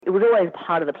It was always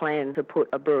part of the plan to put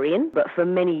a brewery in, but for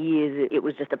many years it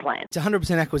was just a plan. It's a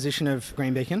 100% acquisition of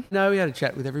Green Beacon. No, we had a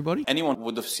chat with everybody. Anyone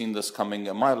would have seen this coming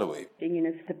a mile away.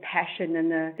 It's the passion and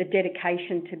the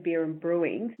dedication to beer and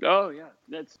brewing. Oh, yeah.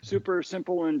 That's super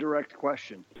simple and direct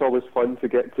question. It's always fun to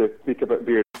get to speak about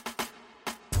beer.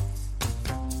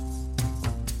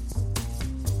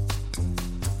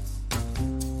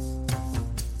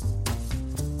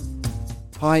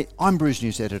 Hi, I'm Brews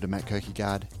News editor Matt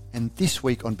Kirkegaard, and this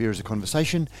week on Beer as a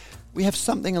Conversation, we have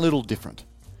something a little different.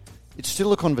 It's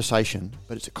still a conversation,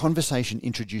 but it's a conversation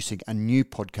introducing a new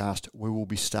podcast we will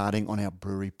be starting on our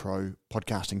Brewery Pro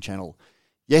podcasting channel.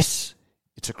 Yes,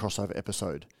 it's a crossover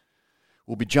episode.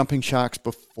 We'll be jumping sharks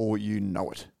before you know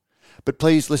it. But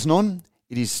please listen on,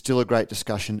 it is still a great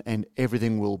discussion and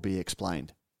everything will be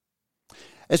explained.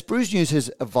 As Brews News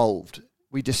has evolved,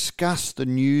 we discuss the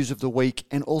news of the week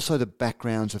and also the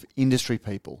backgrounds of industry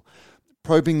people,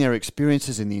 probing their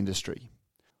experiences in the industry.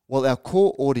 While our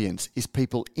core audience is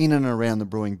people in and around the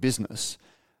brewing business,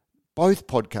 both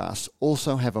podcasts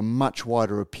also have a much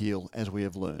wider appeal, as we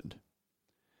have learned.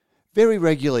 Very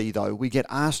regularly, though, we get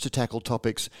asked to tackle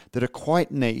topics that are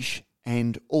quite niche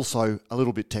and also a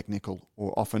little bit technical,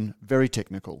 or often very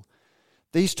technical.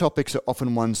 These topics are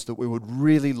often ones that we would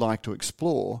really like to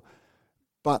explore,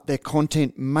 but their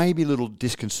content may be a little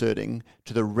disconcerting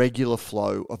to the regular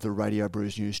flow of the Radio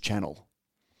Brews News channel.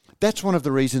 That's one of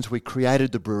the reasons we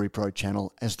created the Brewery Pro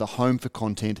channel as the home for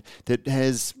content that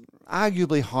has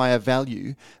arguably higher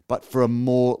value, but for a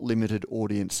more limited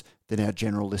audience than our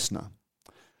general listener.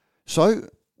 So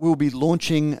we'll be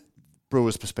launching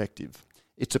Brewer's Perspective.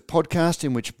 It's a podcast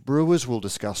in which brewers will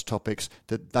discuss topics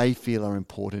that they feel are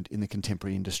important in the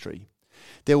contemporary industry.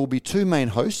 There will be two main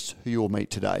hosts who you will meet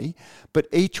today, but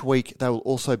each week they will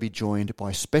also be joined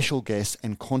by special guests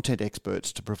and content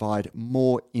experts to provide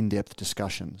more in-depth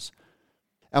discussions.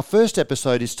 Our first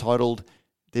episode is titled,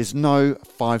 There's No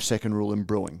 5-Second Rule in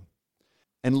Brewing,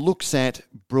 and looks at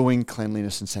brewing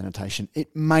cleanliness and sanitation.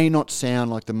 It may not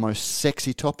sound like the most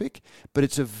sexy topic, but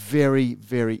it's a very,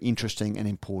 very interesting and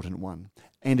important one.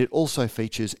 And it also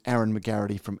features Aaron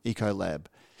McGarity from Ecolab.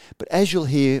 But as you'll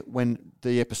hear when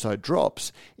the episode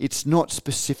drops, it's not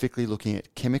specifically looking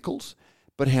at chemicals,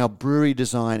 but how brewery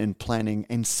design and planning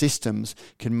and systems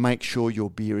can make sure your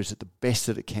beer is at the best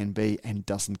that it can be and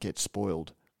doesn't get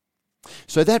spoiled.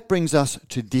 So that brings us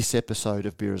to this episode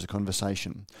of Beer as a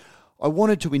Conversation. I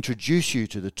wanted to introduce you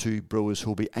to the two brewers who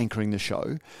will be anchoring the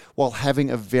show while having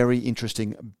a very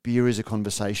interesting Beer as a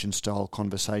Conversation style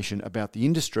conversation about the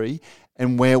industry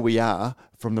and where we are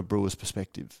from the brewer's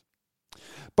perspective.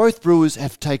 Both brewers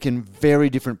have taken very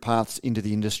different paths into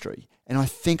the industry, and I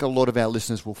think a lot of our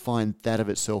listeners will find that of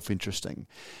itself interesting.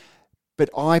 But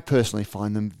I personally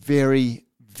find them very,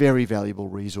 very valuable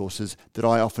resources that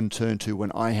I often turn to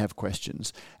when I have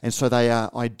questions, and so they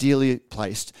are ideally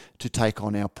placed to take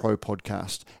on our Pro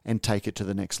podcast and take it to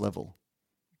the next level.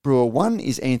 Brewer 1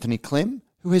 is Anthony Clem,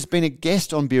 who has been a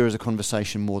guest on Beer as a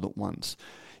Conversation more than once.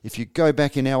 If you go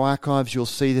back in our archives, you'll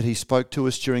see that he spoke to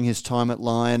us during his time at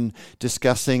Lion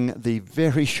discussing the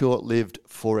very short-lived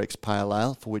 4X Pale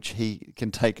Ale, for which he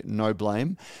can take no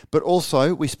blame. But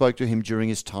also, we spoke to him during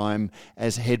his time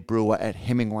as head brewer at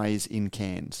Hemingway's in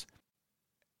Cairns.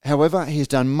 However, he has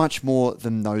done much more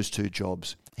than those two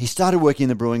jobs. He started working in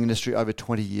the brewing industry over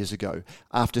 20 years ago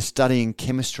after studying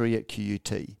chemistry at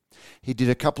QUT. He did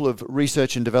a couple of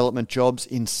research and development jobs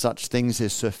in such things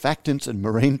as surfactants and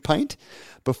marine paint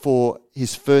before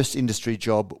his first industry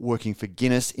job working for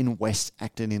Guinness in West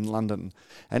Acton in London.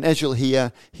 And as you'll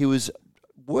hear, he was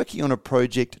working on a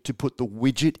project to put the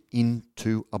widget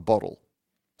into a bottle.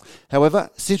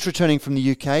 However, since returning from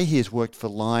the UK, he has worked for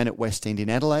Lion at West End in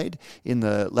Adelaide in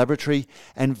the laboratory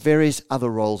and various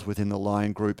other roles within the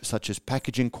Lion Group, such as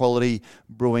packaging quality,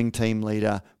 brewing team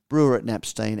leader, brewer at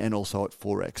Napstein and also at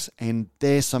 4X. And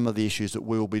there's some of the issues that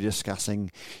we will be discussing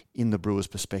in the Brewer's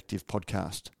Perspective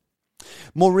podcast.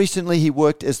 More recently, he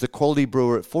worked as the quality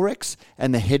brewer at 4X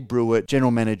and the head brewer,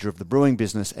 general manager of the brewing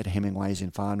business at Hemingway's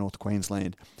in far north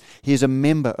Queensland. He is a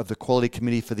member of the quality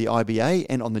committee for the IBA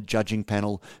and on the judging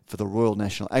panel for the Royal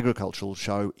National Agricultural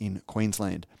Show in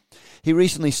Queensland. He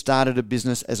recently started a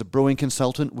business as a brewing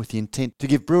consultant with the intent to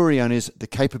give brewery owners the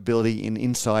capability and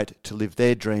insight to live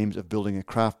their dreams of building a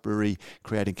craft brewery,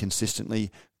 creating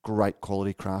consistently great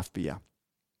quality craft beer.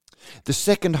 The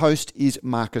second host is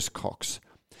Marcus Cox.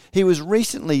 He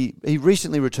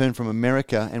recently returned from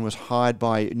America and was hired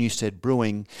by Newstead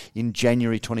Brewing in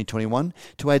January 2021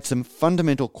 to add some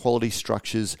fundamental quality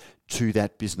structures to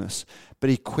that business, but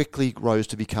he quickly rose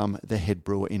to become the head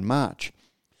brewer in March.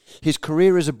 His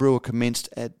career as a brewer commenced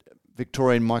at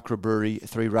Victorian microbrewery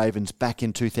Three Ravens back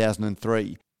in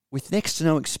 2003, with next to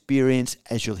no experience,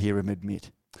 as you'll hear him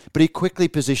admit. But he quickly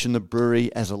positioned the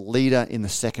brewery as a leader in the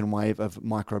second wave of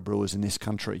microbrewers in this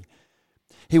country.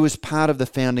 He was part of the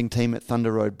founding team at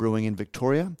Thunder Road Brewing in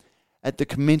Victoria. At the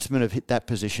commencement of that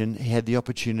position, he had the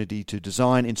opportunity to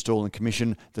design, install and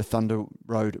commission the Thunder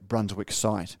Road Brunswick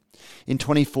site. In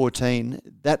 2014,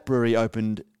 that brewery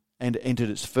opened and entered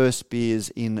its first beers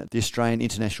in the Australian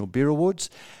International Beer Awards,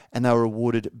 and they were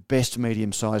awarded Best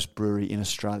Medium-Sized Brewery in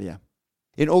Australia.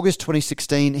 In August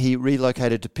 2016, he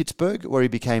relocated to Pittsburgh, where he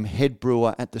became head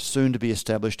brewer at the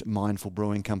soon-to-be-established Mindful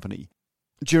Brewing Company.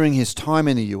 During his time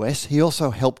in the US, he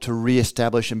also helped to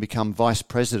re-establish and become vice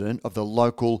president of the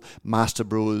local Master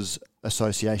Brewers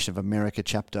Association of America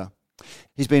chapter.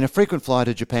 He's been a frequent flyer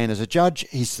to Japan as a judge.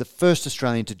 He's the first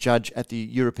Australian to judge at the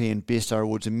European Beer Star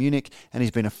Awards in Munich, and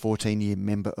he's been a 14-year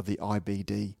member of the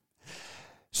IBD.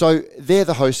 So they're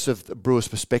the hosts of the Brewer's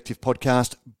Perspective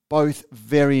podcast, both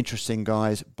very interesting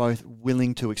guys, both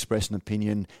willing to express an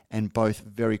opinion, and both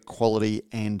very quality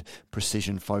and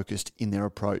precision focused in their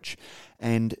approach.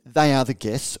 And they are the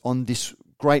guests on this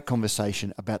great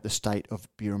conversation about the state of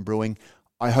beer and brewing.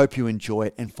 I hope you enjoy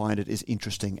it and find it as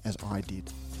interesting as I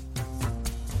did.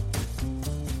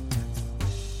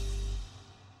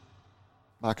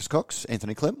 Marcus Cox,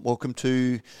 Anthony Clem, welcome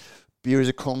to Beer is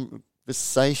a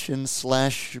Conversation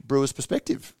 / Brewer's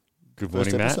Perspective. Good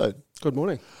morning, Matt. Good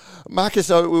morning. Marcus,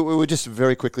 we were just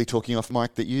very quickly talking off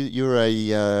mic that you're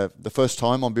the first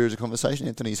time on Beer is a Conversation.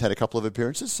 Anthony's had a couple of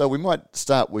appearances, so we might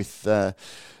start with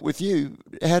you.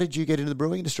 How did you get into the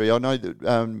brewing industry? I know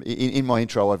that in my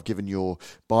intro I've given your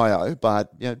bio,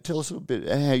 but tell us a little bit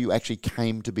how you actually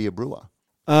came to be a brewer.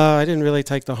 I didn't really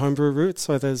take the homebrew route,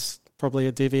 so there's probably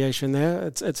a deviation there.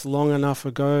 It's long enough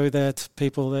ago that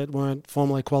people that weren't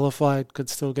formally qualified could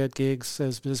still get gigs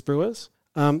as brewers.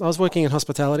 I was working in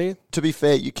hospitality. To be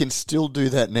fair, you can still do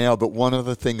that now, but one of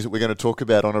the things that we're going to talk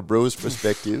about on a brewer's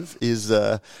perspective is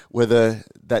whether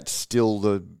that's still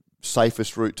the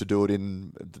safest route to do it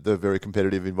in the very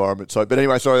competitive environment. So, but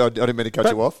anyway, sorry, I didn't mean to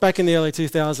cut you off. Back in the early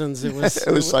 2000s, it was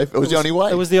it was safe. It was the only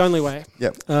way. It was the only way.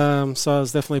 Yep. So I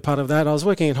was definitely part of that. I was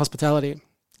working in hospitality,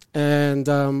 and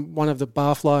one of the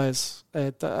barflies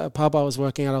at a pub I was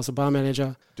working at, I was a bar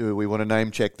manager. Do we want to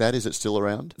name check that? Is it still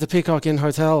around? The Peacock Inn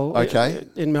Hotel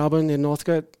in Melbourne, in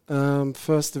Northcote.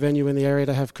 First venue in the area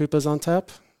to have Coopers on tap.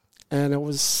 And it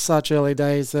was such early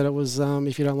days that it was,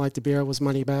 if you don't like the beer, it was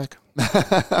money back.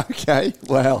 Okay,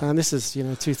 wow. And this is,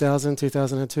 2000,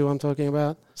 2002 I'm talking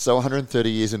about. So 130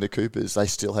 years into Coopers, they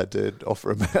still had to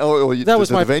offer them. That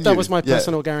was my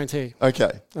personal guarantee.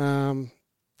 Okay.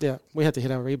 Yeah, we had to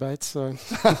hit our rebates, so...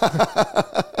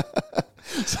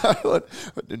 So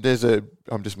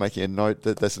I'm just making a note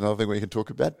that that's another thing we can talk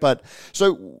about. But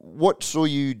so what saw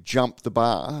you jump the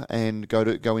bar and go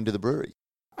into the brewery?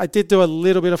 I did do a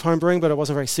little bit of home brewing, but it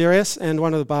wasn't very serious. And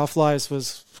one of the barflies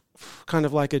was kind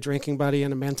of like a drinking buddy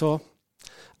and a mentor.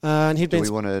 And Do we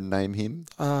want to name him?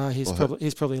 He's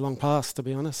probably long past, to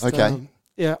be honest. Okay.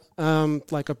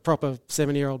 Like a proper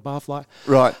 70-year-old barfly.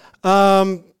 Right.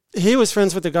 He was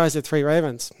friends with the guys at Three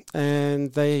Ravens,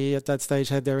 and they, at that stage,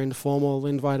 had their informal,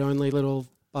 invite-only little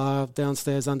bar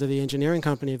downstairs under the engineering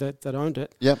company that owned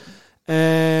it. Yep.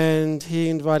 And he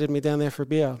invited me down there for a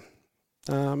beer.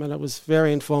 And it was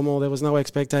very informal. There was no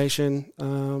expectation.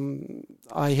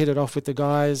 I hit it off with the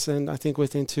guys, and I think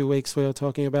within 2 weeks we were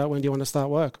talking about, when do you want to start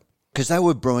work? Because they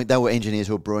were engineers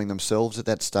who were brewing themselves at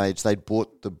that stage. They'd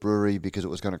bought the brewery because it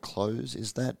was going to close.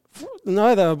 Is that?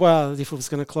 No, if it was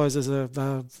going to close as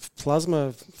a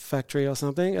plasma factory or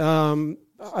something.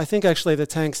 I think actually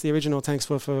the original tanks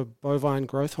were for bovine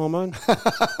growth hormone.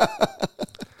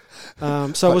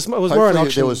 So it was more an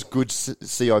auction. There was good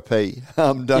CIP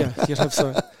done. Yeah, you'd hope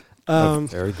so.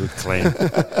 Very good claim.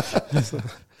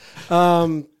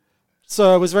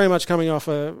 So it was very much coming off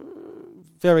a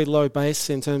very low base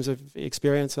in terms of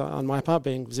experience on my part,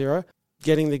 being zero.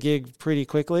 Getting the gig pretty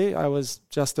quickly. I was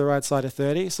just the right side of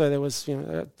 30, so there was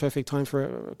a perfect time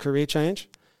for a career change.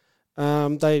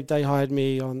 They hired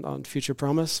me on future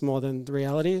promise more than the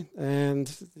reality, and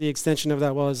the extension of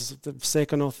that was the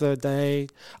second or third day.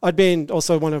 I'd been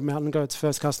also one of Mountain Goat's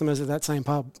first customers at that same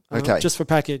pub, just for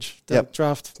package. The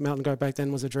draft Mountain Goat back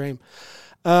then was a dream.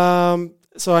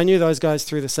 So I knew those guys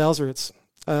through the sales routes.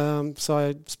 So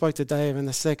I spoke to Dave, and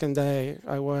the second day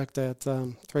I worked at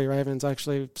Three Ravens. I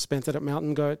actually spent it at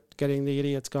Mountain Goat getting the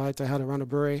idiot's guide to how to run a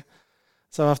brewery.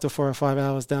 So after 4 or 5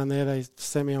 hours down there, they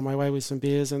sent me on my way with some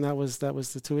beers, and that was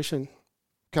the tuition.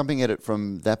 Coming at it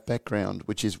from that background,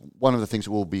 which is one of the things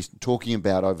we'll be talking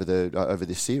about over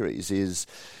this series, is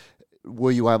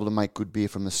were you able to make good beer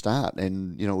from the start?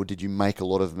 And, you know, or did you make a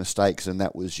lot of mistakes and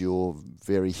that was your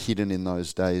very hidden in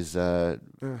those days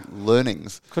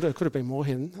learnings? Could have been more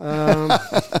hidden.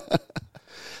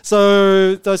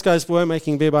 So those guys were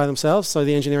making beer by themselves. So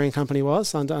the engineering company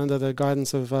was under the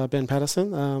guidance of Ben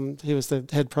Patterson. He was the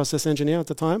head process engineer at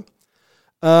the time.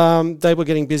 They were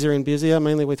getting busier and busier,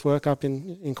 mainly with work up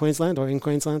in Queensland,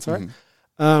 sorry.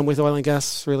 With oil and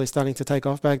gas really starting to take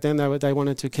off back then, they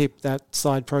wanted to keep that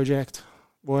side project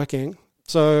working.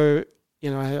 So,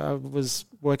 you know, I was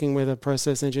working with a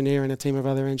process engineer and a team of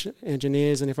other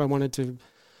engineers, and if I wanted to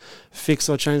fix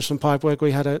or change some pipe work,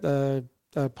 we had a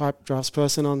pipe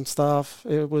draftsperson on staff.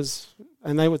 They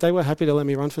were happy to let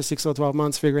me run for 6 or 12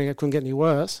 months, figuring it couldn't get any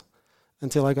worse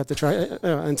until I got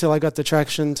the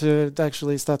traction to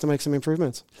actually start to make some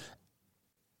improvements.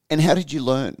 And how did you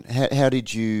learn? How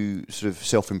did you sort of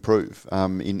self-improve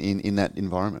in that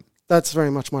environment? That's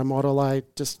very much my model. I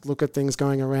just look at things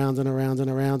going around and around and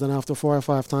around, and after 4 or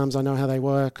 5 times I know how they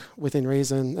work within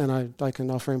reason, and I can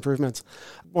offer improvements.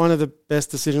 One of the best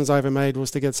decisions I ever made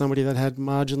was to get somebody that had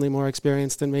marginally more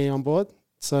experience than me on board.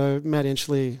 So Matt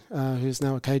Inchley, who's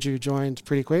now at Keiju, joined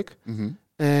pretty quick,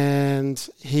 and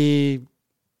he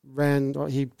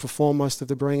performed most of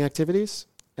the brewing activities,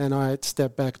 and I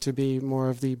stepped back to be more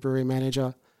of the brewery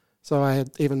manager. So I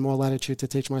had even more latitude to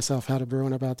teach myself how to brew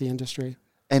and about the industry.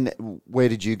 And where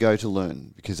did you go to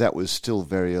learn? Because that was still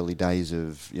very early days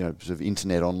of, you know, sort of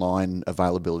internet online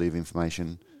availability of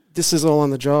information. This is all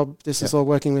on the job. This is all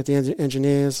working with the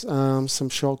engineers, some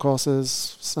short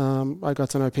courses. I got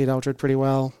to know Pete Eldred pretty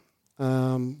well,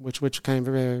 which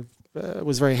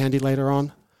was very handy later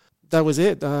on. That was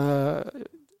it.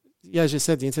 As you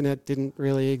said, the internet didn't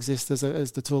really exist as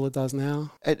the tool it does now.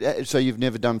 So you've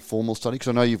never done formal study? Because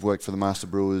I know you've worked for the Master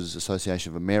Brewers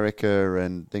Association of America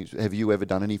and things. Have you ever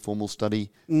done any formal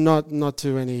study? Not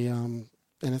to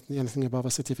anything above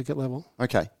a certificate level.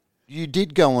 Okay. You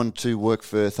did go on to work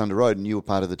for Thunder Road, and you were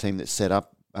part of the team that set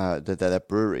up that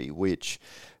brewery, which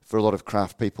for a lot of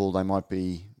craft people, they might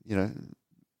be, you know,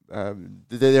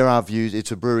 there are views.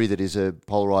 It's a brewery that is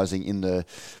polarising in the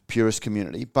purist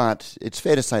community, but it's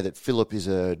fair to say that Philip is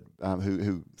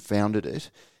who founded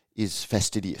it, is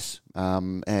fastidious,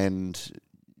 and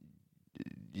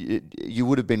you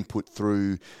would have been put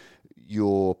through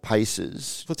your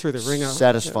paces, put through the ringer,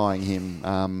 satisfying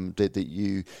him that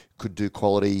you could do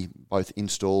quality, both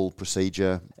install,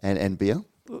 procedure, and beer.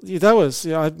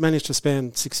 I managed to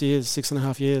spend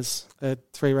 6.5 years at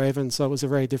Three Ravens, so it was a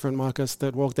very different Marcus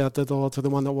that walked out the door to the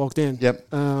one that walked in. Yep.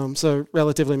 So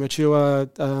relatively mature.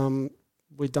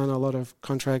 We'd done a lot of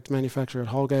contract manufacture at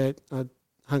Holgate. I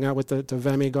hung out with the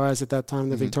VAMI guys at that time.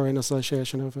 The Victorian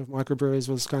Association of Microbreweries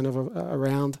was kind of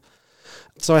around.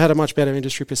 So I had a much better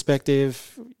industry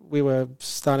perspective. We were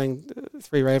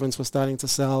Three Ravens were starting to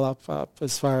sell up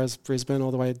as far as Brisbane,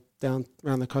 all the way down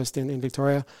around the coast in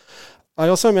Victoria. I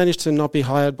also managed to not be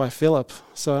hired by Philip,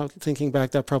 so thinking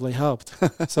back, that probably helped.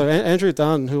 So Andrew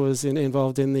Dunn, who was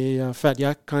involved in the Fat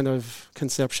Yak kind of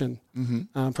conception,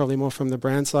 probably more from the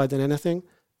brand side than anything,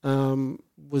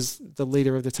 was the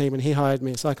leader of the team, and he hired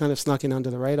me, so I kind of snuck in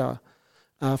under the radar.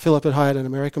 Philip had hired an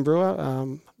American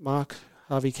brewer, Mark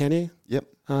Harvey Kenny,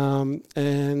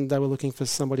 and they were looking for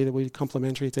somebody that would be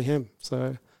complementary to him.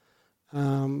 So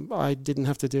I didn't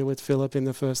have to deal with Philip in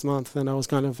the first month, and I was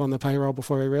kind of on the payroll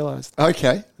before he realised.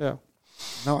 Okay. Yeah.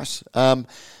 Nice. I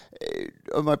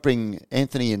might bring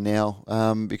Anthony in now,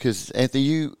 because Anthony,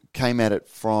 you came at it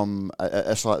from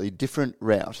a slightly different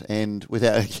route, and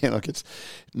without, again, like it's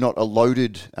not a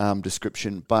loaded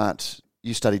description, but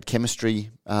you studied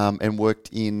chemistry and worked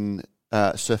in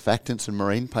surfactants and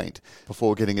marine paint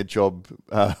before getting a job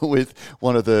with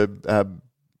one of the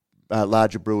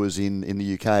larger brewers in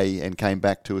the UK, and came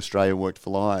back to Australia and worked for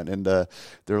Lion. And there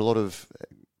are a lot of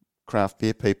craft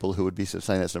beer people who would be sort of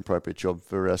saying that's an appropriate job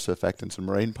for surfactants and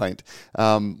marine paint.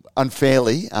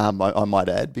 Unfairly, I might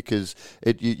add, because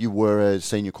you were a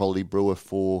senior quality brewer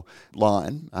for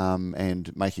Lion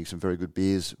and making some very good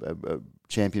beers,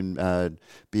 champion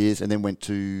beers, and then went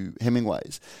to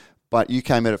Hemingway's. But you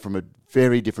came at it from a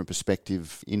very different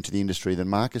perspective into the industry than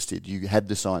Marcus did. You had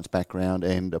the science background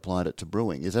and applied it to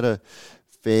brewing. Is that a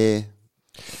fair?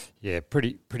 Yeah,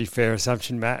 pretty fair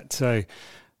assumption, Matt. So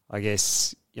I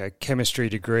guess, chemistry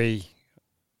degree,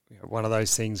 one of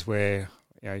those things where,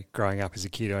 growing up as a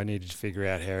kid, I needed to figure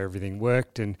out how everything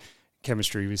worked, and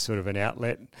chemistry was sort of an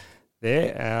outlet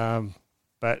there.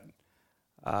 But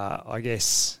I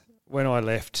guess when I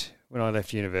left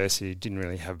university, didn't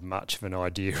really have much of an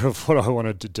idea of what I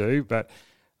wanted to do, but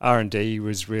R&D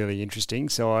was really interesting.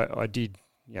 So I did,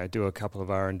 do a couple of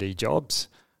R&D jobs,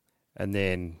 and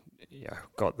then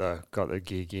got the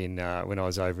gig in when I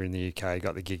was over in the UK.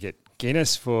 Got the gig at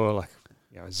Guinness for like,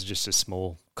 it was just a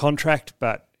small contract,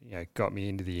 but got me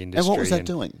into the industry. And what was that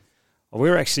doing? We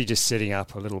were actually just setting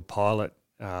up a little pilot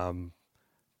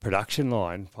production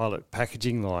line, pilot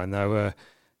packaging line. They were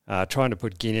trying to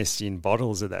put Guinness in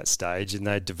bottles at that stage, and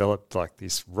they developed like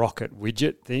this rocket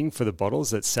widget thing for the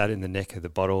bottles that sat in the neck of the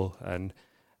bottle and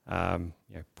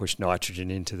pushed nitrogen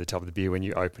into the top of the beer when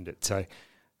you opened it. So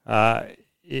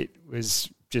it was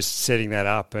just setting that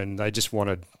up, and they just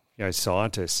wanted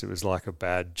scientists. It was like a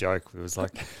bad joke. It was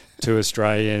like 2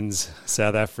 Australians,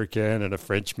 South African and a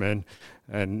Frenchman,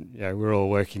 and we're all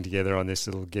working together on this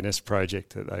little Guinness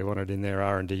project that they wanted in their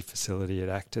R&D facility at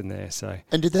Acton there. So,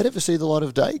 and did that ever see the light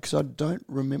of day? Because I don't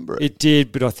remember it. It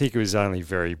did, but I think it was only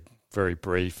very, very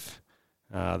brief.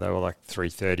 They were like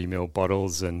 330ml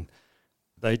bottles, and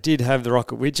they did have the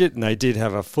rocket widget, and they did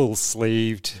have a full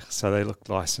sleeved, so they looked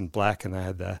nice and black, and they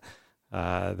had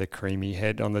the creamy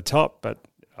head on the top, but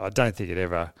I don't think it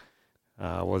ever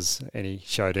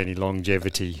showed any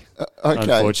longevity. Okay.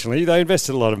 Unfortunately, they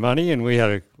invested a lot of money, and we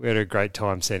had a great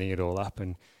time setting it all up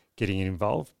and getting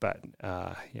involved. But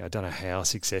I don't know how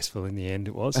successful in the end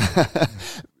it was.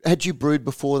 Had you brewed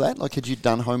before that? Like, had you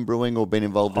done home brewing or been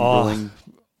involved in brewing?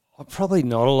 Probably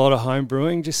not a lot of home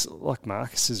brewing. Just like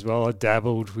Marcus as well. I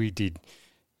dabbled. We did.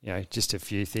 Just a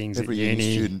few things at uni. Every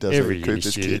uni student does it. Every uni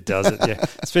student does it. Yeah,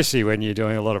 especially when you're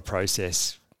doing a lot of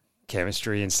process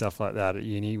chemistry and stuff like that at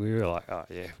uni. We were like, oh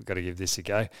yeah, we've got to give this a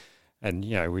go. And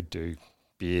we'd do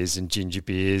beers and ginger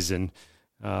beers and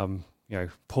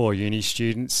poor uni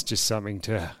students, just something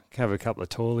to have a couple of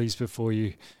tallies before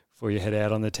you head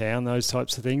out on the town, those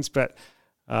types of things. But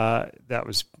that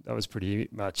was pretty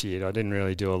much it. I didn't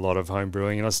really do a lot of home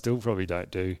brewing, and I still probably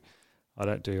don't do a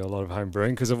lot of home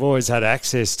brewing because I've always had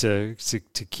access to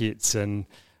kits and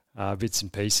bits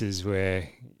and pieces where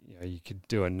you could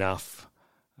do enough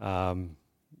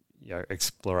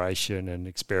exploration and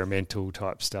experimental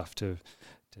type stuff to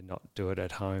not do it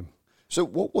at home. So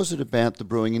what was it about the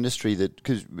brewing industry that,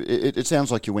 because it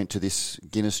sounds like you went to this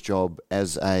Guinness job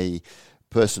as a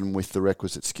person with the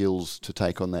requisite skills to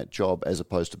take on that job as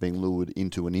opposed to being lured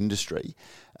into an industry.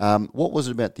 What was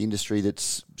it about the industry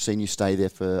that's seen you stay there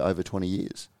for over 20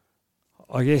 years?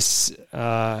 I guess,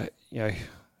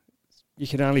 you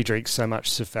can only drink so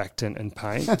much surfactant and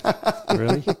paint,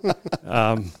 really.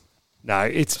 No, I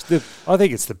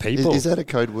think it's the people. Is that a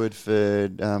code word for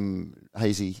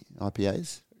hazy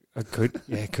IPAs? It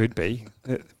could be.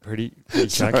 Pretty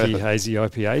chunky hazy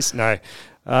IPAs. No,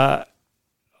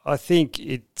 I think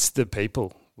it's the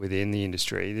people within the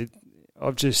industry.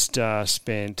 I've just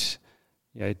spent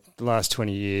the last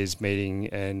 20 years meeting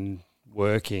and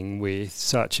working with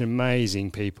such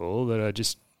amazing people that are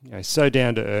just so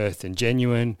down to earth and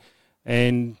genuine,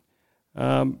 and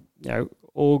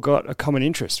all got a common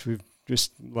interest. We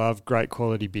just love great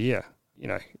quality beer.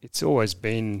 It's always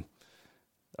been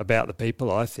about the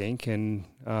people, I think, and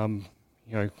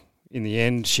in the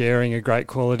end, sharing a great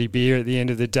quality beer at the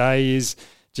end of the day is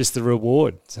just the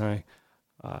reward. So,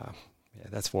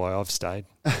 that's why I've stayed.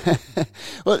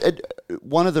 Well,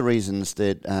 one of the reasons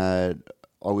that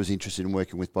I was interested in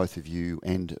working with both of you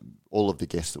and all of the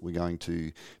guests that we're going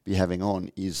to be having on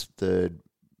is the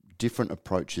different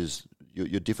approaches,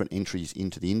 your different entries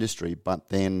into the industry, but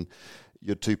then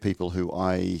you're two people who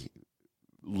I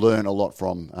learn a lot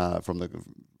from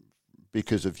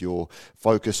because of your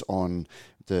focus on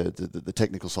the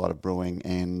technical side of brewing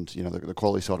and the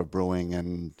quality side of brewing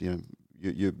and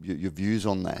your views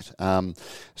on that.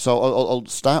 So I'll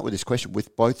start with this question.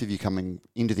 With both of you coming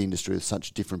into the industry with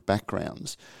such different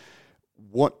backgrounds,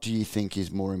 what do you think is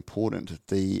more important,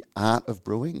 the art of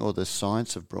brewing or the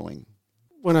science of brewing?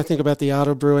 When I think about the art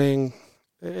of brewing,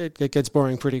 it gets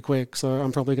boring pretty quick, so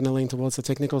I'm probably going to lean towards the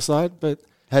technical side. But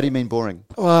how do you mean boring?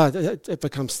 Well, it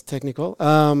becomes technical.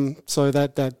 So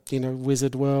that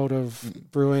wizard world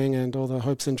of brewing and all the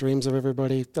hopes and dreams of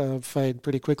everybody fade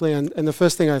pretty quickly. And the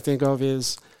first thing I think of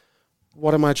is,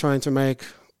 what am I trying to make?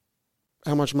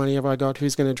 How much money have I got?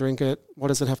 Who's going to drink it? What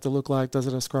does it have to look like? Does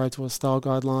it ascribe to a style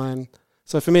guideline?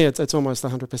 So for me, it's almost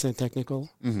 100% technical.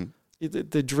 Mm-hmm.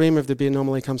 The dream of the beer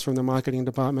normally comes from the marketing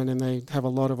department, and they have a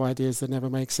lot of ideas that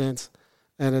never make sense.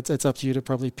 And it's up to you to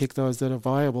probably pick those that are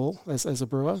viable as a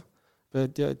brewer.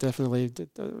 But definitely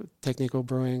technical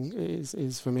brewing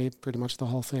is for me pretty much the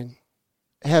whole thing.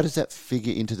 How does that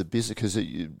figure into the business? Because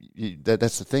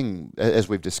that's the thing, as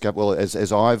we've discovered, well,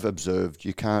 as I've observed,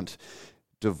 you can't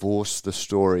divorce the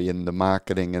story and the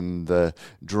marketing and the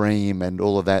dream and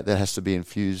all of that. That has to be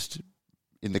infused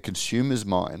in the consumer's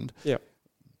mind. Yeah.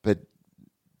 But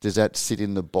does that sit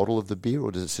in the bottle of the beer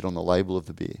or does it sit on the label of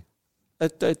the beer?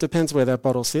 It depends where that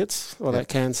bottle sits or Yeah. that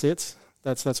can sits.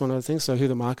 That's one of the things. So who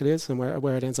the market is and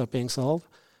where it ends up being sold.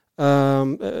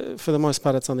 For the most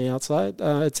part, it's on the outside.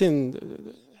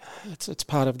 It's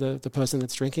part of the person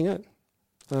that's drinking it.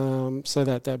 So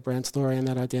that brand story and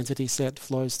that identity set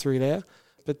flows through there.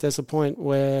 But there's a point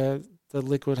where the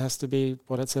liquid has to be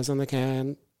what it says on the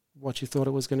can, what you thought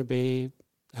it was going to be,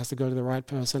 has to go to the right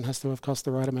person, has to have cost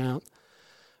the right amount,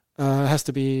 has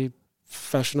to be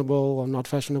fashionable or not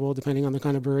fashionable, depending on the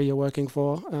kind of brewery you're working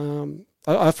for.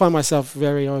 I find myself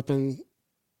very open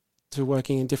to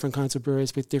working in different kinds of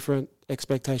breweries with different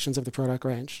expectations of the product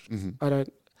range. Mm-hmm.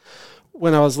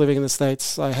 When I was living in the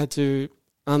States, I had to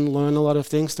unlearn a lot of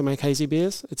things to make hazy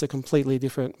beers. It's a completely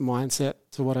different mindset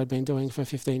to what I'd been doing for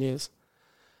 15 years.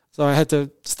 So I had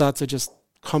to start to just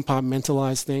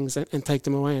compartmentalize things and take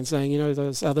them away and saying,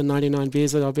 those other 99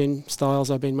 beers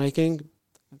styles I've been making,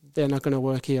 they're not going to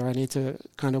work here. I need to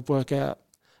kind of work out.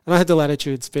 And I had the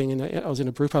latitudes I was in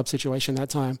a brew pub situation that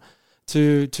time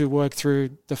to work through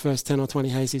the first 10 or 20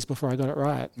 hazies before I got it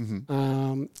right.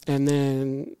 Mm-hmm. And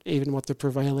then even what the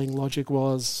prevailing logic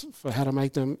was for how to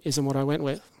make them isn't what I went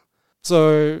with.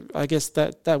 So I guess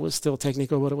that was still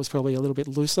technical, but it was probably a little bit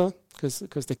looser because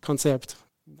the concept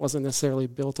wasn't necessarily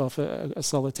built off a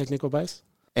solid technical base.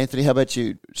 Anthony, how about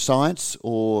you? Science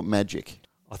or magic?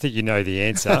 I think you know the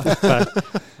answer, but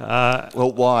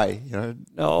well, why?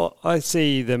 No, I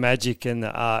see the magic and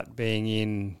the art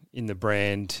being in the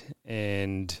brand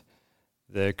and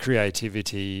the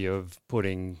creativity of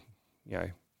putting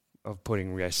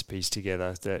recipes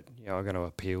together that are going to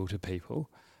appeal to people.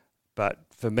 But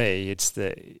for me, it's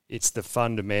the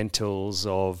fundamentals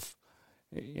of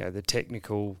the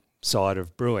technical side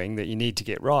of brewing that you need to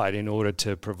get right in order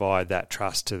to provide that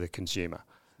trust to the consumer.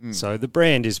 So the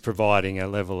brand is providing a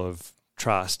level of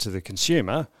trust to the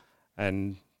consumer,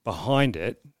 and behind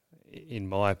it, in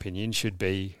my opinion, should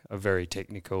be a very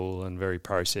technical and very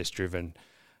process-driven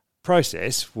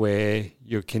process where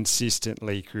you're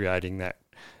consistently creating that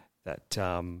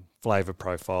flavour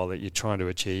profile that you're trying to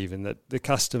achieve and that the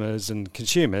customers and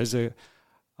consumers are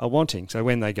wanting. So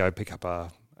when they go pick up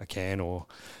a can or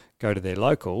go to their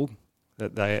local,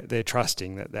 that they're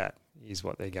trusting that is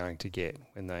what they're going to get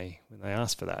when they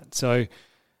ask for that. So,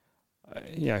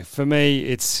 for me,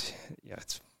 it's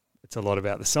a lot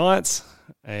about the science,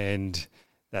 and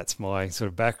that's my sort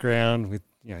of background with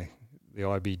the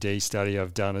IBD study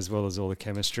I've done as well as all the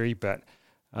chemistry. But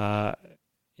I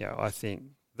think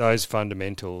those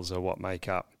fundamentals are what make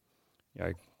up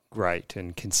great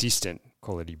and consistent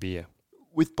quality beer.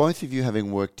 With both of you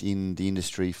having worked in the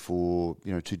industry for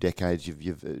 2 decades,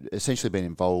 you've essentially been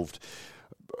involved.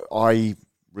 I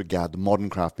regard the modern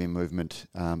craft beer movement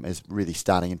as really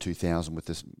starting in 2000 with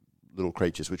this Little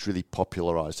Creatures, which really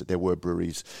popularised it. There were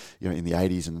breweries, in the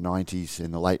 80s and the 90s.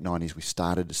 In the late 90s, we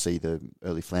started to see the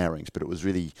early flowerings, but it was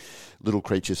really Little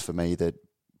Creatures for me that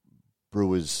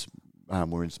brewers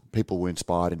people were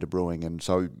inspired into brewing. And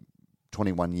so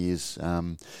 21 years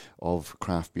of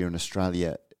craft beer in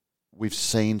Australia, we've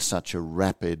seen such a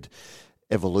rapid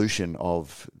evolution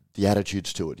of the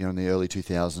attitudes to it. In the early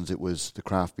 2000s, it was the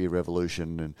craft beer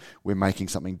revolution, and we're making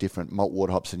something different, malt,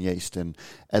 water, hops, and yeast. And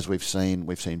as we've seen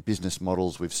business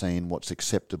models, we've seen what's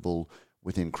acceptable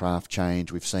within craft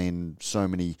change. We've seen so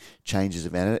many changes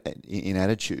in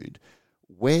attitude.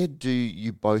 Where do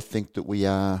you both think that we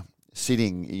are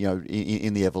sitting,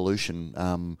 in the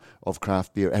evolution of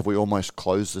craft beer? Have we almost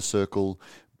closed the circle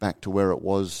back to where it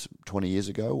was 20 years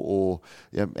ago? Or,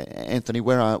 Anthony,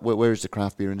 where is the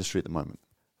craft beer industry at the moment?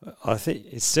 I think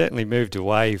it's certainly moved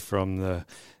away from the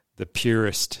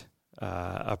purist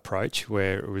approach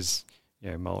where it was,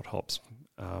 malt, hops,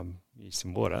 yeast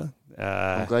and water.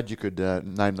 I'm glad you could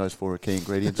name those 4 key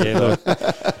ingredients. Yeah, look,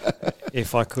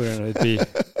 if I couldn't,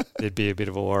 there'd be a bit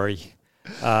of a worry.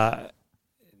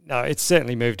 No, it's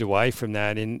certainly moved away from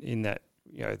that in that,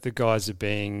 the guys are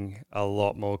being a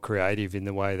lot more creative in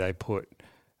the way they put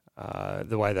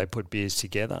beers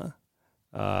together.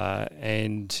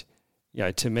 And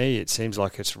to me, it seems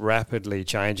like it's rapidly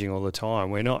changing all the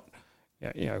time. We're not,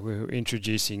 we're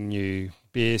introducing new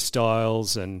beer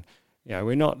styles, and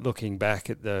we're not looking back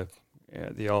at the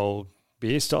old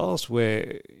beer styles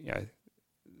where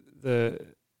the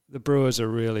brewers are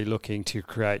really looking to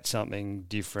create something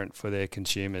different for their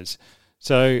consumers.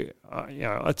 So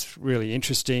it's really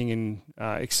interesting and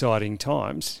exciting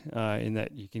times in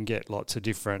that you can get lots of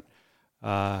different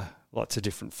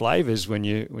flavours when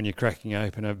you're cracking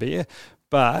open a beer.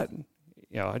 But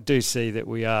I do see that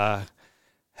we are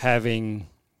having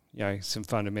some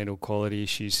fundamental quality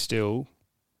issues still.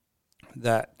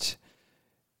 That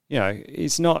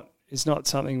is not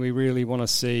something we really want to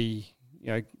see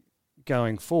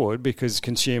going forward because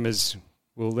consumers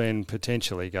will then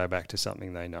potentially go back to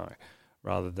something they know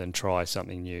rather than try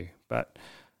something new. But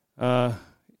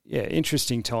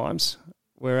interesting times.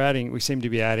 We seem to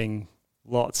be adding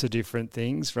lots of different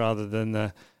things rather than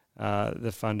the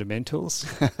fundamentals.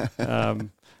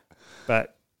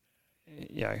 But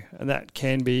and that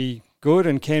can be good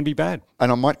and can be bad.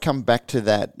 And I might come back to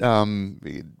that,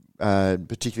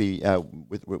 particularly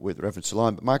with reference to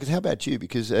lime. But Marcus, how about you?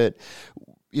 Because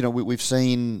we've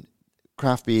seen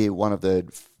craft beer, one of the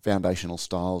foundational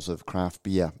styles of craft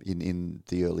beer in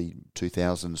the early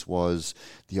 2000s was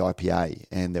the IPA,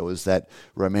 and there was that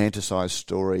romanticised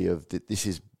story of that this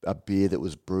is a beer that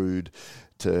was brewed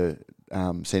to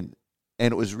send,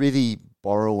 and it was really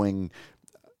borrowing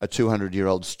a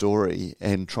 200-year-old story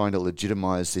and trying to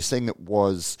legitimise this thing that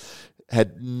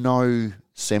had no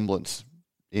semblance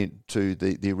to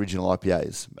the original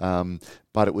IPAs,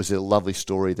 but it was a lovely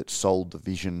story that sold the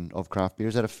vision of craft beer.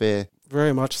 Is that a fair?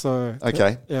 Very much so.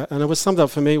 Okay. Yeah, and it was summed up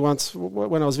for me once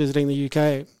when I was visiting the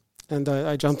UK, and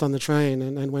I jumped on the train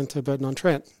and went to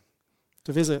Burton-on-Trent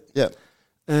to visit. Yeah.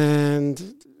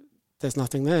 And there's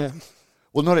nothing there.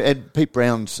 Well, and Pete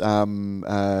Brown's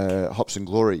Hops and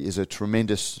Glory is a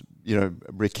tremendous,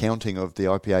 recounting of the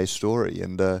IPA story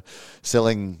and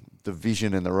selling the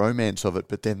vision and the romance of it,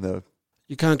 but then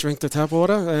you can't drink the tap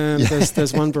water, and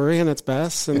there's one brewery and it's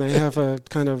Bass, and they have a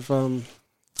kind of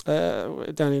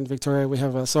down in Victoria we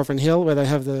have a Sovereign Hill where they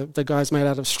have the guys made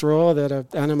out of straw that are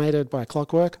animated by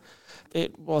clockwork.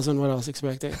 It wasn't what I was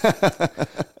expecting.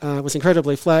 It was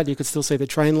incredibly flat. You could still see the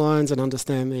train lines and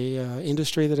understand the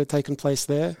industry that had taken place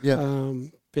there. Yeah.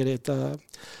 But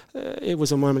it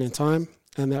was a moment in time,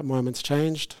 and that moment's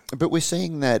changed. But we're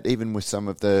seeing that even with some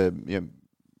of the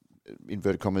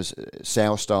inverted commas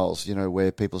sour styles,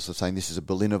 where people are saying this is a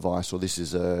Berliner Weiss or this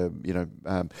is a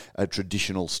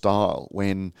traditional style,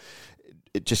 when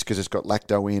just because it's got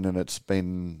lacto in and it's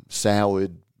been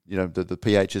soured, the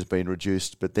pH has been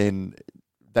reduced, but then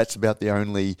that's about the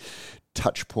only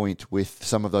touch point with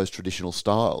some of those traditional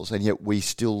styles, and yet we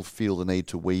still feel the need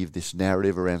to weave this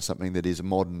narrative around something that is a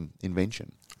modern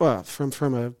invention. Well,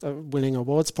 from a winning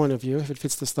awards point of view, if it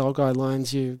fits the style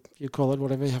guidelines, you call it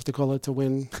whatever you have to call it to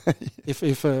win. If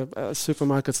a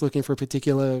supermarket's looking for a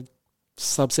particular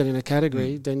subset in a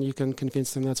category, then you can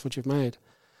convince them that's what you've made.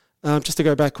 Just to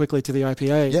go back quickly to the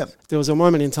IPA, there was a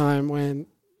moment in time when,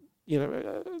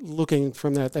 looking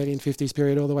from that 1850s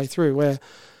period all the way through, where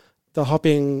the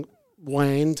hopping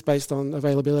waned based on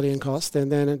availability and cost,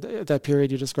 and then at that period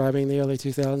you're describing, the early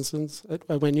 2000s,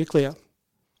 it went nuclear.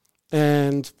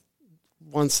 And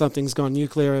once something's gone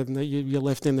nuclear and you're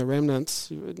left in the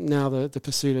remnants, now the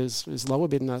pursuit is lower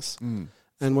bitterness.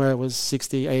 And where it was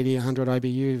 60, 80, 100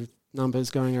 IBU numbers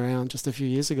going around just a few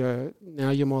years ago, now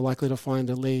you're more likely to find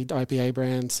a lead IPA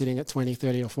brand sitting at 20,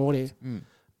 30 or 40.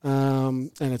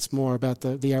 And it's more about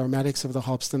the aromatics of the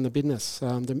hops than the bitterness.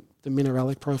 The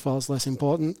mineralic profile is less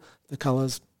important. The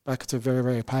colour's back to very,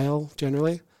 very pale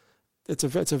generally. It's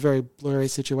a very blurry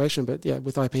situation, but yeah,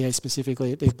 with IPA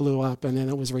specifically, it blew up and then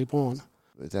it was reborn.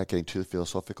 Without getting too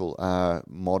philosophical, are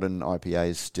modern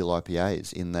IPAs still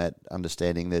IPAs in that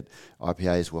understanding that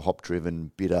IPAs were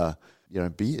hop-driven, bitter,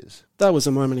 beers? That was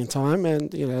a moment in time,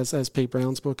 and as Pete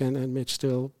Brown's book and Mitch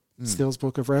Steele's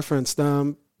book have referenced,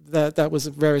 that was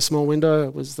a very small window.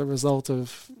 It was the result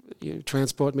of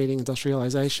transport meeting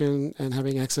industrialization and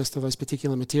having access to those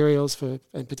particular materials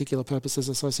and particular purposes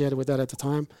associated with that at the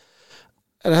time.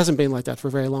 It hasn't been like that for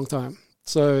a very long time.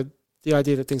 So the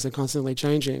idea that things are constantly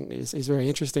changing is very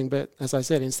interesting. But as I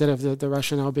said, instead of the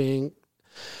rationale being,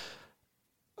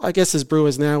 I guess as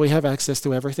brewers now, we have access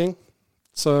to everything.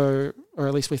 So, or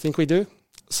at least we think we do.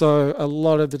 So a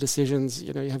lot of the decisions,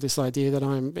 you have this idea that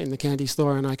I'm in the candy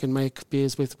store and I can make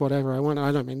beers with whatever I want.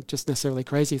 I don't mean just necessarily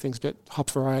crazy things, but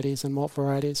hop varieties and malt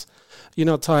varieties. You're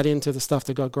not tied into the stuff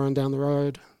that got grown down the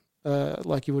road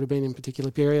like you would have been in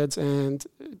particular periods. And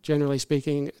generally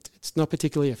speaking, it's not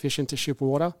particularly efficient to ship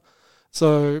water.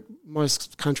 So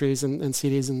most countries and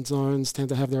cities and zones tend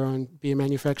to have their own beer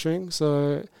manufacturing.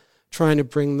 So trying to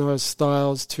bring those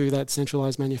styles to that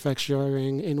centralized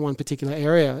manufacturing in one particular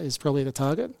area is probably the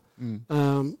target,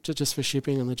 just for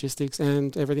shipping and logistics.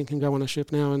 And everything can go on a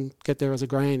ship now and get there as a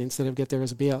grain instead of get there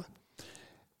as a beer.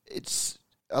 It's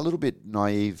a little bit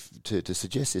naive to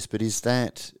suggest this, but is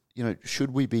that,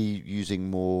 should we be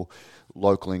using more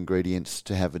local ingredients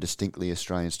to have a distinctly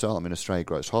Australian style? I mean, Australia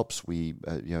grows hops. We,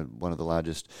 one of the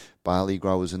largest barley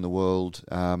growers in the world,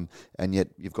 and yet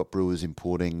you've got brewers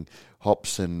importing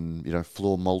hops and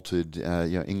floor malted,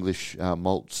 English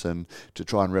malts, and to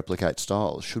try and replicate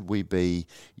styles. Should we be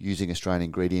using Australian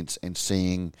ingredients and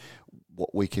seeing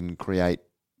what we can create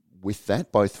with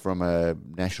that, both from a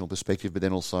national perspective, but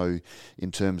then also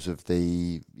in terms of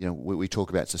we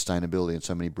talk about sustainability, and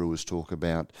so many brewers talk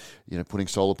about, putting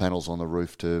solar panels on the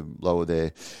roof to lower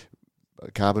their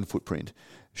carbon footprint.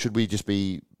 Should we just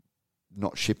be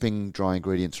not shipping dry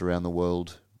ingredients around the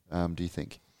world, do you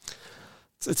think?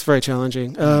 It's very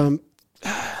challenging.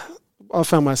 I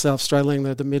found myself straddling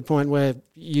the midpoint where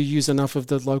you use enough of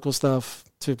the local stuff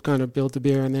to kind of build the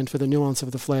beer, and then for the nuance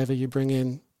of the flavour, you bring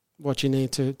in what you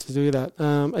need to do that.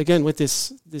 Again, with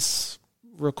this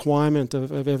requirement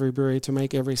of every brewery to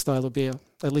make every style of beer,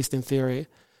 at least in theory,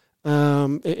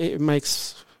 it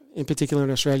makes, in particular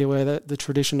in Australia, where the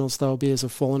traditional style beers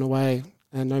have fallen away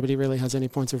and nobody really has any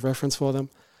points of reference for them.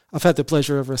 I've had the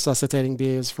pleasure of resuscitating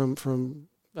beers from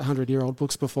 100-year-old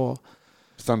books before.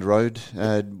 Thunder Road.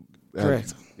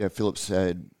 Correct. Philip's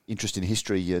interest in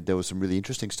history. There was some really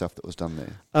interesting stuff that was done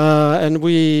there. And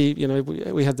we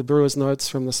had the brewer's notes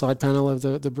from the side panel of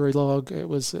the brewery log. It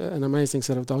was an amazing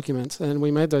set of documents, and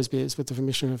we made those beers with the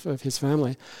permission of his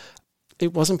family.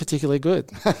 It wasn't particularly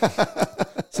good,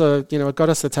 so it got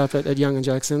us a tap at Young and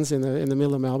Jackson's in the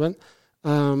middle of Melbourne.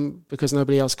 Because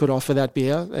nobody else could offer that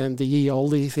beer, and the ye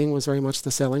olde thing was very much the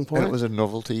selling point. And it was a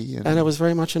novelty. And it was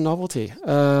very much a novelty.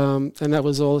 And that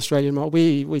was all Australian malt.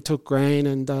 We took grain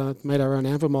and made our own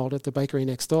amber malt at the bakery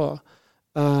next door.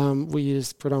 We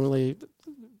used predominantly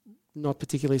not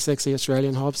particularly sexy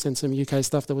Australian hops and some UK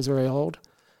stuff that was very old.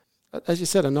 As you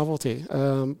said, a novelty.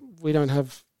 We don't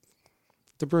have...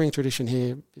 The brewing tradition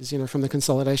here is, from the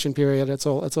consolidation period, it's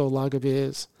all lager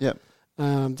beers. Yep.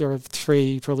 There are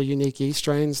 3 probably unique yeast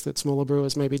strains that smaller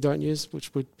brewers maybe don't use,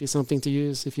 which would be something to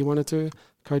use if you wanted to.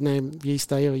 Codename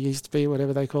Yeast A or Yeast B,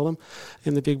 whatever they call them,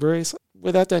 in the big breweries.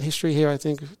 Without that history here, I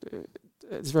think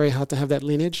it's very hard to have that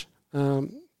lineage.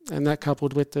 And that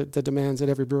coupled with the demands that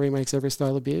every brewery makes every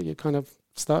style of beer, you're kind of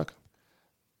stuck.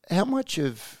 How much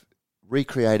of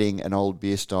recreating an old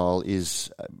beer style is,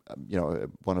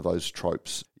 one of those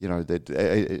tropes, that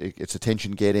it's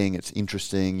attention getting, it's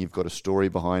interesting, you've got a story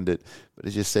behind it. But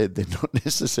as you said, they're not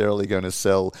necessarily going to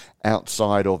sell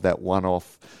outside of that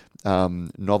one-off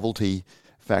novelty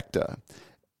factor.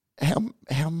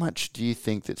 How much do you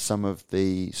think that some of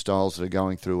the styles that are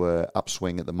going through a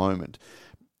upswing at the moment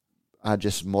are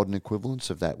just modern equivalents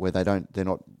of that, where they're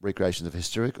not recreations of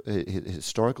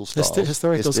historical styles.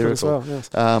 Historical as well, yes.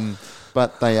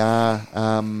 But they are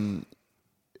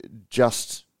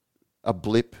just a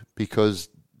blip because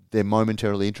they're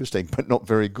momentarily interesting, but not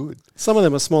very good. Some of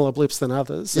them are smaller blips than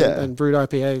others. Yeah. And Brewed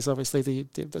IPA is obviously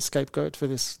the scapegoat for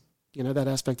this, that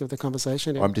aspect of the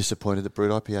conversation. I'm disappointed that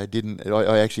Brewed IPA didn't.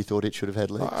 I actually thought it should have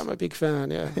had legs. I'm a big fan,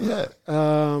 yeah.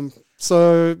 Yeah.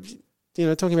 So...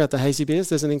 talking about the hazy beers,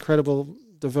 there's an incredible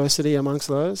diversity amongst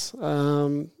those.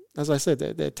 As I said,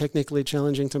 they're technically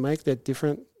challenging to make. They're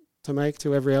different to make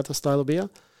to every other style of beer.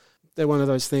 They're one of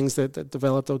those things that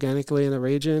developed organically in a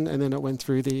region, and then it went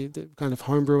through the kind of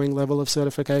homebrewing level of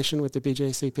certification with the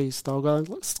BJCP style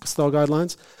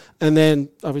guidelines. And then,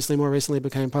 obviously, more recently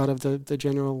became part of the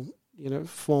general,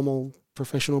 formal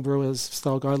professional brewers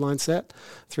style guideline set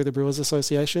through the Brewers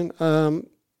Association.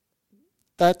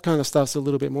 That kind of stuff's a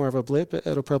little bit more of a blip.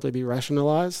 It'll probably be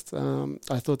rationalised.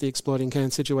 I thought the exploding can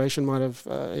situation might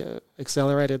have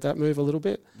accelerated that move a little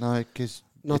bit. No, because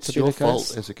it's your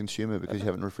fault as a consumer because you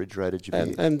haven't refrigerated your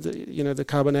beer. And the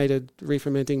carbonated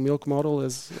re-fermenting milk model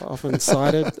is often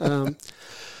cited.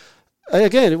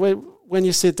 Again, when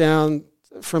you sit down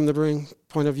from the brewing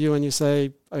point of view and you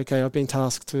say, okay, I've been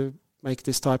tasked to make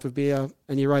this type of beer,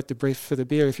 and you write the brief for the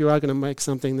beer, if you are going to make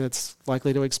something that's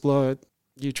likely to explode,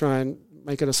 you try and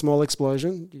make it a small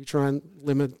explosion. You try and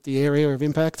limit the area of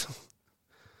impact.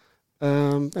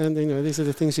 And, these are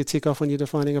the things you tick off when you're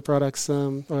defining a product's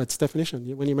its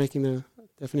definition, when you're making the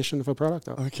definition of a product.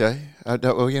 Okay. We're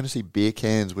going to see beer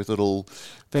cans with little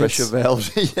pressure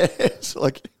valves. Yes,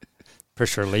 like...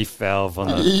 pressure relief valve on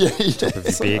the top of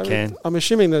the beer can. I'm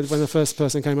assuming that when the first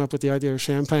person came up with the idea of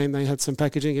champagne, they had some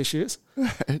packaging issues.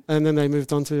 And then they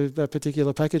moved on to that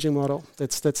particular packaging model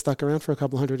that's stuck around for a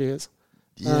couple hundred years.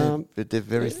 Yeah, but they're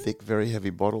very thick, very heavy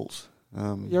bottles.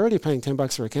 You're already paying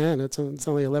 $10 for a can. It's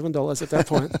only $11 at that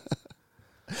point.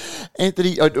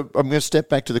 Anthony, I'm going to step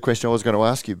back to the question I was going to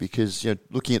ask you because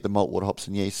looking at the malt, water, hops,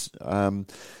 and yeast,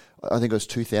 I think it was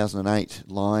 2008.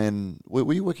 Lion,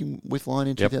 were you working with Lion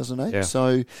in 2008? Yeah.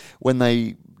 So when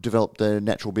they developed the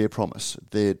Natural Beer Promise,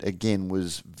 that again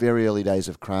was very early days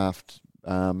of craft.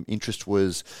 Interest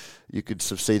was, you could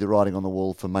sort of see the writing on the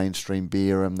wall for mainstream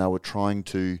beer, and they were trying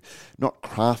to not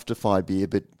craftify beer,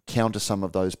 but counter some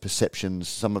of those perceptions,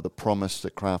 some of the promise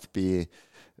that craft beer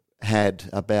had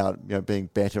about being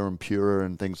better and purer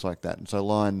and things like that. And so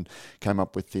Lion came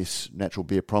up with this natural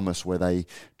beer promise where they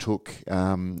took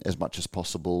as much as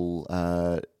possible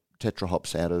tetra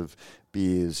hops out of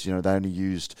beers. They only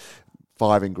used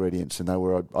 5 ingredients, and they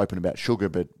were open about sugar,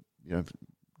 but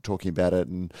talking about it.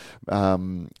 And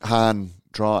Hahn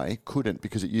Dry couldn't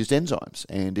because it used enzymes,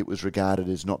 and it was regarded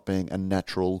as not being a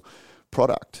natural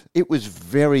product. It was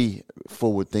very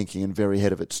forward-thinking and very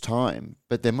ahead of its time,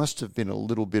 but there must have been a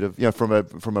little bit of,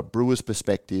 from a brewer's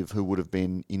perspective, who would have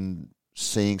been in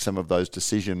seeing some of those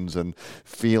decisions and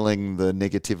feeling the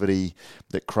negativity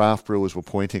that craft brewers were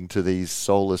pointing to these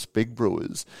soulless big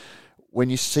brewers. When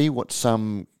you see what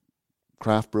some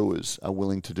craft brewers are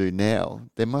willing to do now,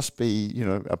 there must be,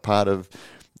 a part of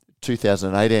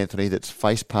 2008 Anthony that's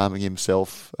face palming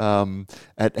himself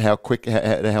at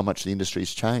how much the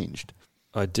industry's changed.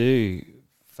 I do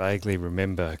vaguely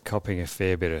remember copping a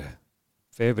fair bit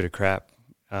of crap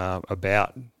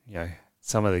about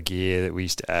some of the gear that we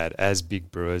used to add as big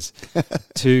brewers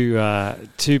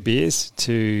to beers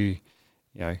to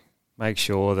make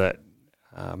sure that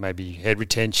maybe head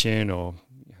retention or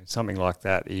something like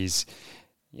that is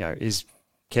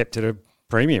kept at a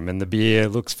premium, and the beer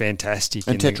looks fantastic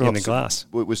in the glass.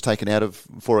 It was taken out of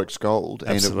Forex Gold,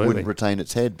 Absolutely. And it wouldn't retain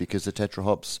its head because the Tetra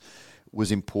hops was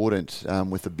important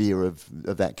with a beer of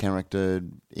that character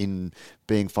in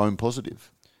being foam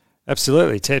positive.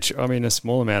 Absolutely. a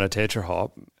small amount of Tetra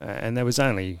hop, and there was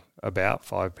only about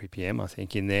 5 ppm, I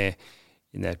think, in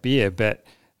that beer, but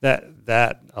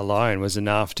that alone was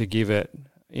enough to give it,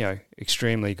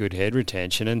 extremely good head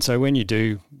retention. And so when you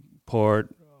do pour it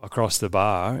across the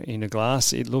bar in a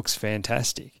glass, it looks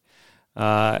fantastic.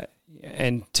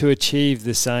 And to achieve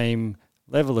the same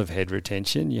level of head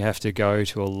retention, you have to go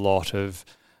to a lot of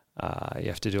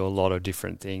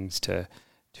different things to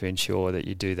ensure that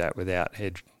you do that without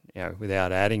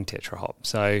adding Tetra hop.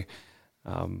 So,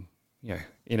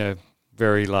 in a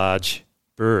very large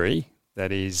brewery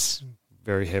that is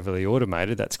very heavily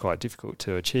automated, that's quite difficult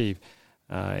to achieve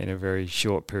in a very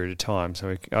short period of time.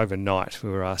 So overnight, we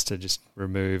were asked to just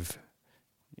remove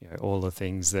all the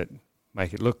things that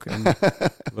make it look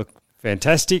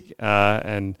fantastic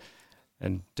and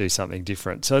do something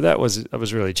different. So that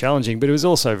was really challenging, but it was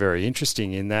also very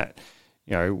interesting in that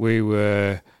we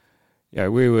were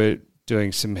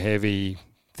doing some heavy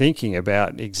thinking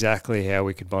about exactly how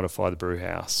we could modify the brew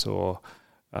house or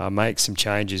make some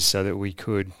changes so that we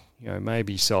could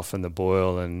maybe soften the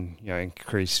boil and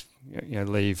increase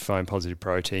leave foam positive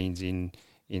proteins in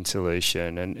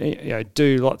solution and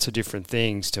do lots of different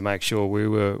things to make sure we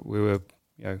were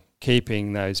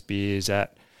keeping those beers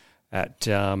at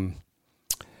the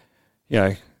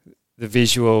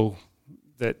visual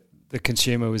that the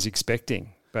consumer was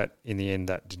expecting. But in the end,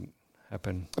 that didn't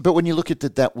happen. But when you look at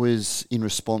that was in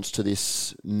response to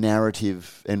this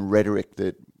narrative and rhetoric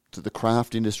that the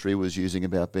craft industry was using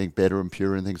about being better and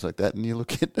purer and things like that, and you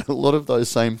look at a lot of those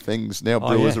same things now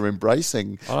brewers are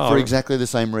embracing for exactly the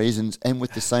same reasons and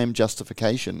with the same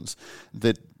justifications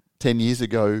that 10 years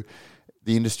ago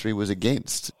the industry was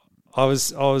against. I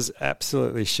was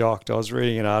absolutely shocked. I was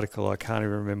reading an article, I can't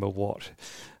even remember what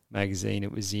magazine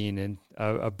it was in, and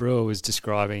a brewer was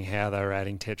describing how they were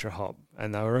adding Tetra hop,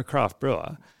 and they were a craft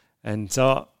brewer. And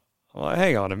so well,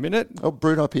 hang on a minute. Oh,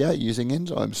 brewed IPA using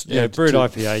enzymes. Yeah, brewed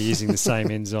IPA using the same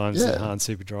enzymes that Hahn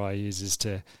Super Dry uses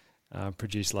to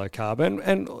produce low carb,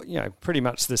 and pretty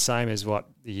much the same as what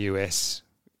the US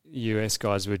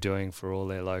guys were doing for all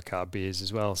their low carb beers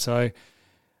as well. So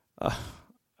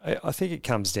I think it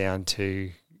comes down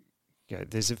to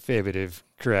there's a fair bit of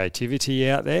creativity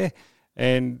out there,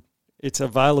 and it's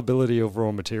availability of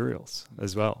raw materials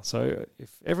as well. So if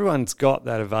everyone's got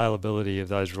that availability of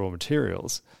those raw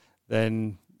materials,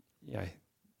 then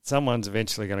someone's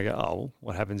eventually going to go, oh, well,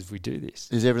 what happens if we do this?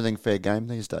 Is everything fair game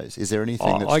these days? Is there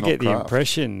anything that's I not get the craft?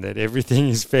 impression that everything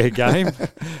is fair game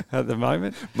at the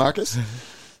moment. Marcus?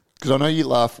 Because I know you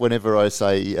laugh whenever I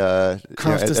say at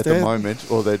the moment,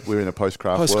 or that we're in a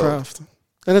post-craft world. Post-craft.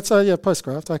 And it's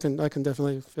post-craft. I can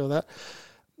definitely feel that.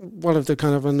 One of the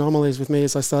kind of anomalies with me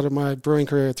is I started my brewing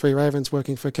career at Three Ravens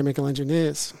working for chemical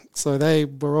engineers. So they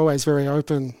were always very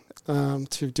open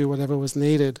to do whatever was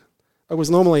needed. It was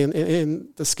normally in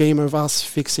the scheme of us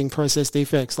fixing process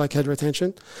defects like head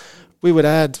retention. We would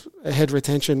add a head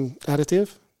retention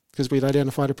additive because we'd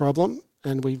identified a problem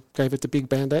and we gave it the big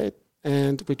Band-Aid,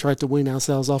 and we tried to wean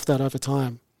ourselves off that over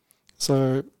time.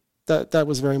 So that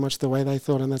was very much the way they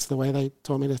thought, and that's the way they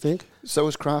taught me to think. So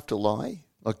is craft a lie?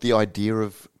 Like the idea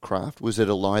of craft, was it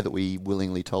a lie that we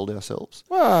willingly told ourselves?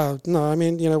 Well, no, I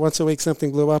mean, once a week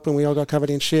something blew up and we all got covered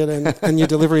in shit and your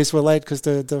deliveries were late because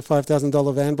the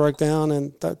 $5,000 van broke down,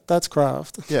 and that's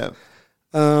craft. Yeah.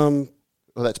 Well,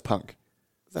 that's punk.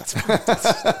 That's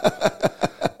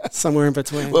somewhere in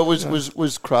between. Well,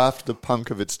 was craft the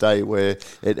punk of its day, where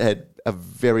it had a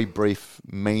very brief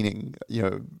meaning,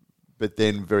 but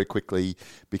then very quickly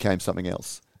became something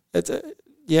else?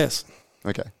 Yes.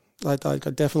 Okay. I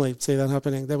could definitely see that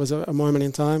happening. There was a moment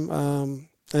in time, and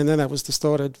then that was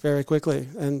distorted very quickly.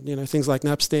 And things like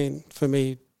Napstein for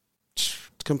me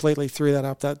completely threw that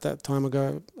up that time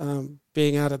ago.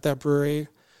 Being out at that brewery,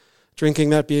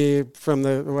 drinking that beer at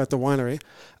the winery.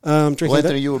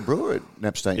 Anthony, you were a brewer at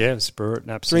Napstein. Yeah, I was a brewer at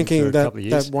Napstein drinking for a couple of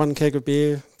years. That one keg of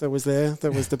beer that was there.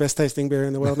 That was the best tasting beer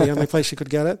in the world. The only place you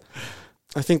could get it.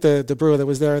 I think the brewer that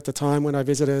was there at the time when I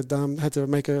visited had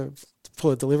to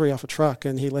pull a delivery off a truck,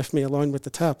 and he left me alone with the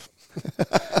tap.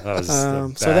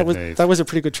 That was a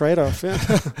pretty good trade-off. Yeah.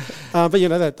 But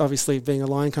that obviously being a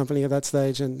line company at that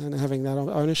stage and having that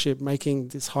ownership, making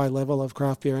this high level of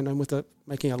craft beer and with it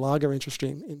making a lager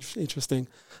interesting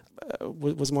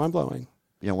was mind-blowing.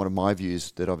 One of my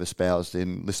views that I've espoused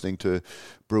in listening to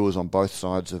brewers on both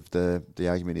sides of the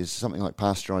argument is something like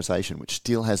pasteurisation, which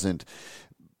still hasn't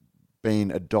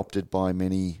been adopted by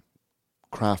many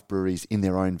craft breweries in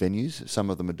their own venues. Some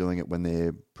of them are doing it when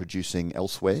they're producing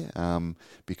elsewhere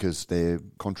because their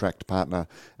contract partner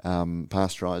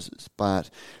pasteurises. But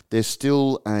there's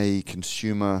still a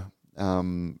consumer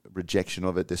rejection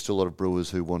of it. There's still a lot of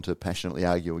brewers who want to passionately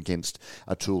argue against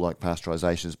a tool like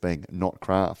pasteurisation as being not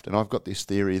craft. And I've got this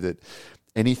theory that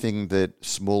anything that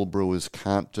small brewers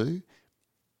can't do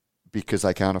because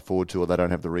they can't afford to, or they don't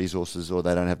have the resources, or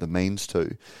they don't have the means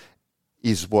to,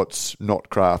 is what's not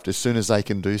craft. As soon as they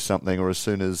can do something, or as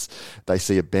soon as they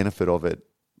see a benefit of it,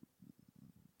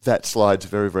 that slides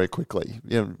very, very quickly.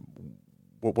 I'm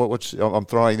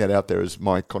throwing that out there as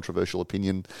my controversial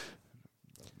opinion.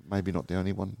 Maybe not the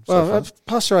only one. Well,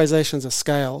 pasteurisation's a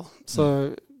scale.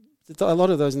 So a lot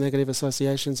of those negative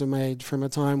associations are made from a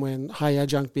time when high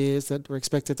adjunct beers that were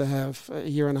expected to have a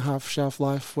year and a half shelf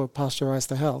life were pasteurised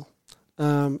to hell.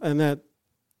 And that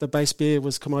the base beer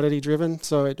was commodity driven,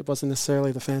 so it wasn't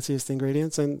necessarily the fanciest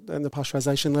ingredients, and the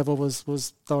pasteurization level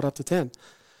was dialed up to 10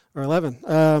 or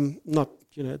 11.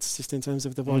 It's just in terms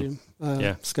of the volume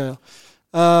scale.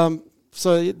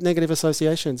 So negative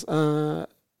associations,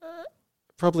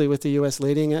 probably with the US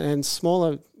leading, and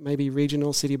smaller, maybe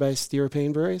regional city-based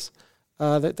European breweries,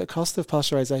 the cost of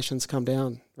pasteurization's come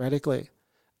down radically.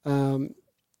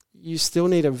 You still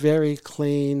need a very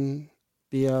clean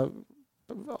beer,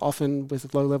 often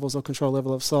with low levels or control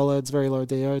level of solids, very low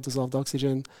DO, dissolved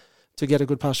oxygen, to get a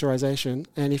good pasteurization.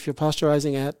 And if you're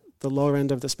pasteurizing at the lower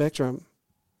end of the spectrum,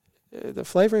 the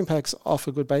flavor impacts off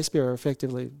a good base beer are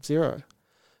effectively zero.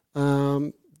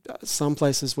 Some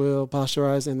places will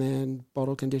pasteurize and then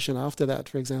bottle condition after that,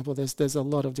 for example. There's a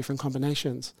lot of different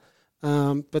combinations.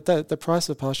 But the price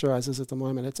of pasteurizers at the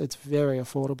moment, it's very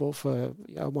affordable for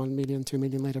a 1 million, 2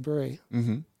 million litre brewery.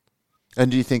 Mm-hmm. And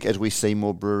do you think as we see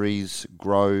more breweries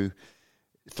grow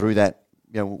through that,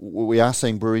 we are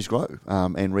seeing breweries grow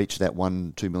and reach that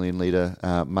 1-2 million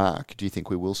litre mark. Do you think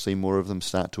we will see more of them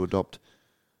start to adopt?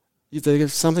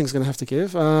 Something's going to have to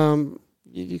give.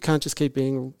 You can't just keep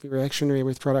being reactionary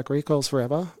with product recalls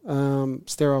forever.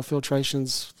 Sterile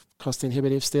filtration's cost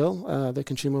inhibitive still. The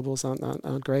consumables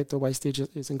aren't great. The wastage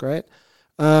isn't great.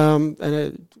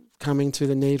 Coming to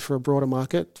the need for a broader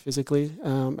market physically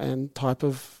and type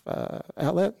of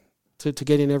outlet. To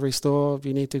get in every store,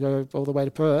 you need to go all the way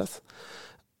to Perth.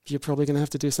 You're probably going to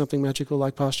have to do something magical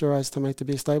like pasteurize to make the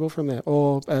beer stable from there.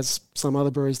 Or, as some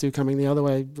other breweries do coming the other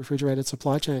way, refrigerated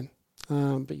supply chain.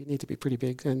 But you need to be pretty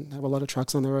big and have a lot of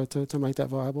trucks on the road to make that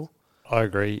viable. I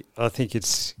agree. I think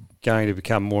it's going to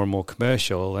become more and more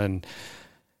commercial, and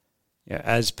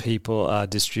as people are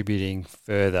distributing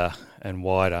further and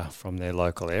wider from their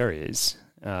local areas,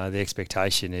 the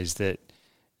expectation is that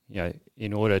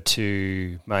in order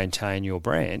to maintain your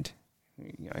brand,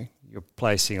 you're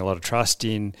placing a lot of trust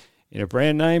in a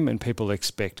brand name, and people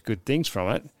expect good things from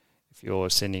it. If you're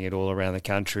sending it all around the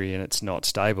country and it's not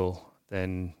stable,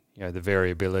 then the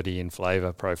variability in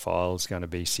flavour profile is going to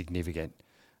be significant.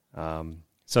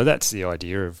 So that's the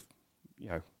idea of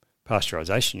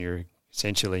pasteurisation. You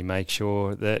essentially make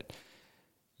sure that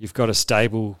you've got a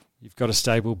stable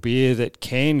beer that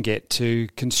can get to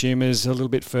consumers a little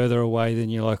bit further away than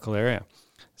your local area.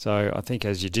 So I think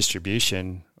as your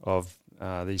distribution of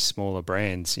these smaller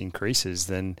brands increases,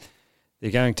 then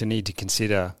they're going to need to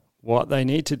consider what they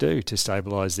need to do to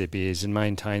stabilise their beers and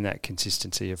maintain that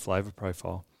consistency of flavour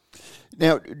profile.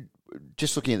 Now,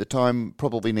 just looking at the time,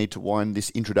 probably need to wind this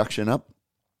introduction up.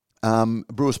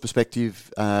 Brewer's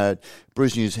Perspective,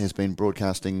 Brews News has been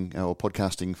broadcasting or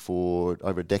podcasting for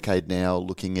over a decade now,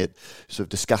 looking at sort of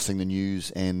discussing the news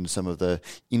and some of the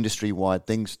industry-wide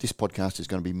things. This podcast is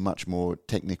going to be much more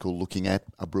technical, looking at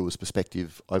a brewer's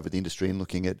perspective over the industry and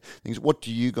looking at things. What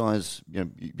do you guys, you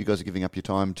guys are giving up your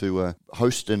time to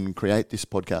host and create this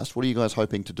podcast. What are you guys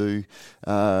hoping to do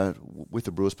with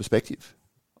the Brewer's Perspective?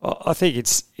 I think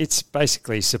it's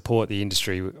basically support the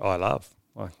industry I love.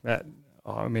 Like that.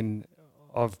 I mean,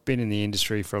 I've been in the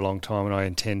industry for a long time and I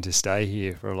intend to stay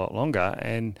here for a lot longer,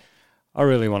 and I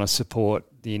really want to support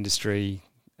the industry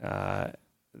that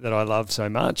I love so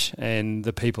much and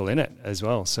the people in it as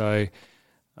well. So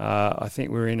I think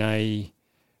we're in a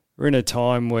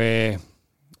time where,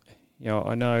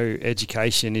 I know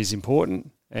education is important,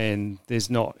 and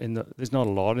there's not a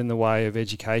lot in the way of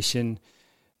education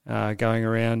going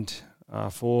around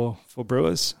for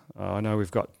brewers. I know we've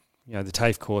got the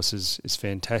TAFE course is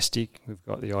fantastic. We've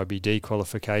got the IBD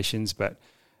qualifications, but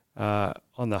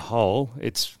on the whole,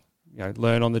 it's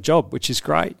learn on the job, which is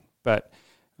great. But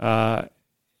it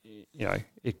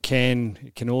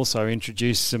can also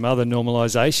introduce some other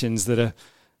normalisations that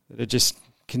are just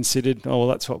considered. Oh well,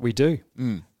 that's what we do.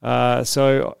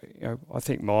 So I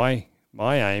think my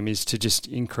aim is to just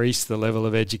increase the level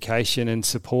of education and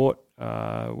support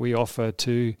we offer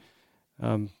to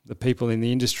the people in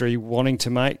the industry wanting to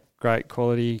make great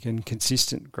quality and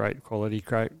consistent great quality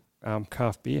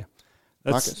craft beer.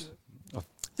 Marcus?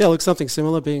 Yeah, look, something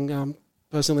similar, being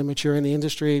personally mature in the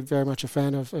industry, very much a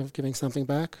fan of giving something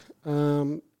back.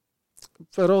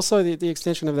 But also the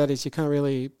extension of that is you can't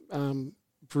really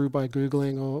brew by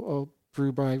Googling or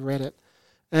brew by Reddit.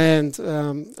 And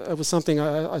it was something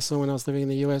I saw when I was living in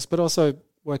the US, but also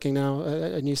working now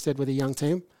at Newstead with a young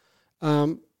team.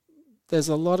 There's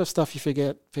a lot of stuff you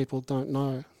forget people don't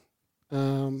know.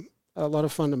 A lot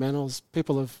of fundamentals.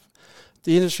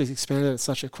 The industry's expanded at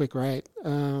such a quick rate.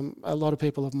 A lot of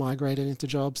people have migrated into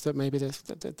jobs that maybe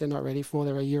they're not ready for.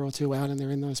 They're a year or two out and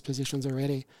they're in those positions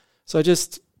already. So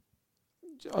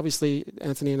obviously,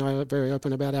 Anthony and I are very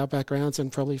open about our backgrounds, and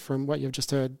probably from what you've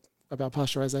just heard about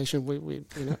pasteurization, we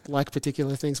like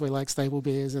particular things. We like stable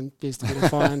beers and beers to be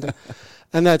refined,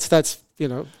 and that's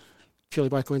purely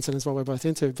by coincidence what we're both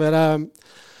into. But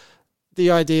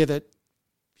the idea that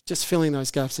just filling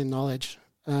those gaps in knowledge,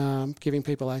 giving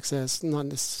people access, not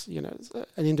this, an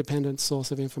independent source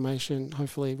of information.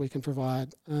 Hopefully, we can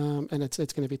provide, and it's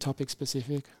going to be topic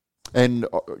specific. And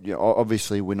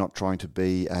obviously, we're not trying to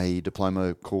be a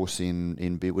diploma course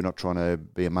in beer. We're not trying to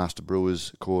be a master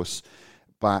brewers course,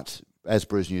 but as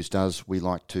Brews News does, we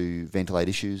like to ventilate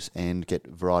issues and get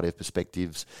a variety of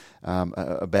perspectives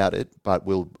about it. But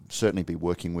we'll certainly be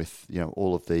working with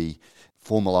all of the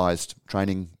formalised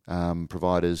training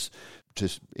providers to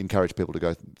encourage people to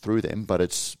go through them. But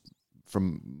it's,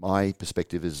 from my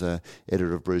perspective as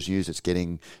editor of Brews News, it's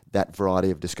getting that variety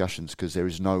of discussions, because there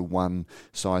is no one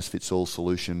size fits all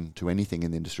solution to anything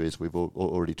in the industry, as we've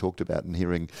already talked about, and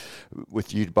hearing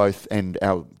with you both and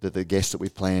the guests that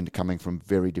we've planned coming from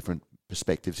very different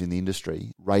perspectives in the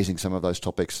industry, raising some of those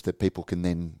topics that people can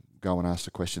then go and ask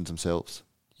the questions themselves.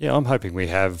 Yeah, I'm hoping we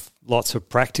have lots of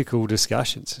practical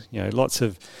discussions, lots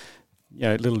of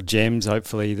little gems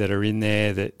hopefully that are in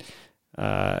there that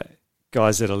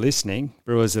guys that are listening,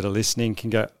 brewers that are listening, can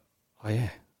go, oh yeah,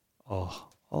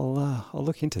 I'll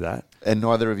look into that. And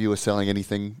neither of you are selling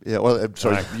anything. Yeah, well,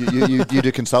 sorry, no. you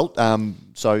do consult.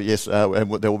 So yes,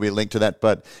 and there will be a link to that,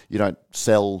 but you don't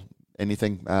sell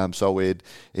anything. So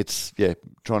it's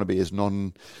trying to be as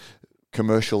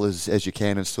non-commercial as you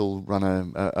can and still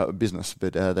run a business.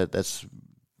 But that's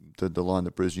the line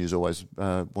that Brews News always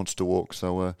wants to walk.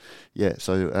 So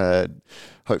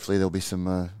hopefully there'll be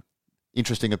some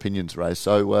interesting opinions raised.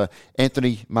 So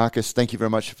Anthony, Marcus, thank you very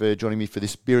much for joining me for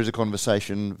this Beer as a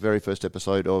Conversation, very first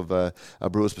episode of A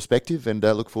Brewer's Perspective, and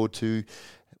look forward to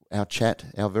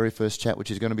our very first chat,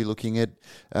 which is going to be looking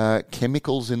at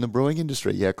chemicals in the brewing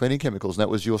industry. Yeah, cleaning chemicals. And that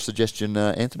was your suggestion,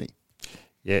 Anthony.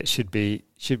 Yeah, it should be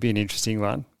an interesting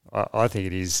one. I think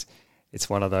it is. It's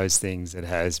one of those things that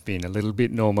has been a little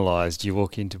bit normalised. You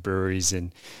walk into breweries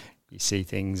and you see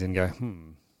things and go,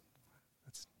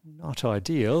 that's not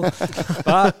ideal.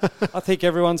 But I think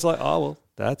everyone's like, oh, well,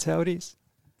 that's how it is.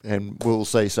 And we'll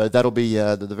see. So that'll be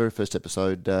the very first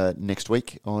episode next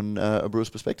week on A Brewer's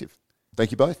Perspective.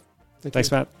 Thank you both.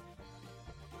 Thanks, Matt.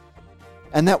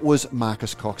 And that was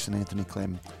Marcus Cox and Anthony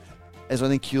Clem. As I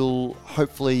think you'll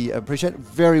hopefully appreciate,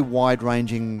 very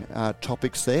wide-ranging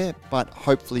topics there, but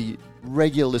hopefully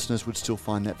regular listeners would still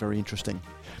find that very interesting.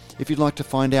 If you'd like to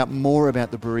find out more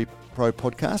about the Brewery Pro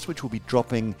podcast, which will be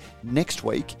dropping next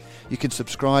week, you can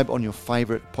subscribe on your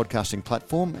favourite podcasting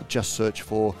platform. Just search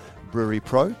for Brewery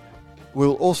Pro.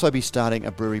 We'll also be starting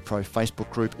a Brewery Pro Facebook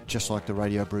group, just like the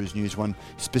Radio Brews News one,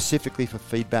 specifically for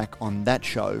feedback on that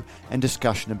show and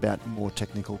discussion about more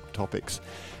technical topics.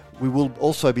 We will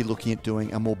also be looking at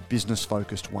doing a more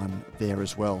business-focused one there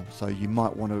as well. So you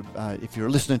might want to, if you're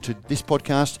listening to this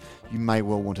podcast, you may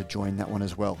well want to join that one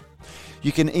as well.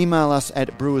 You can email us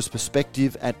at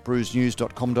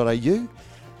brewersperspective@brewsnews.com.au.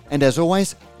 And as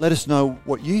always, let us know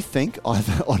what you think on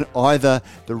either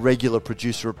the regular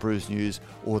producer at Brews News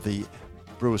or the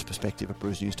Brewers Perspective at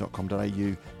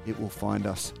brewsnews.com.au. It will find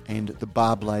us, and the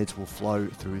bar blades will flow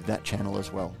through that channel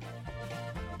as well.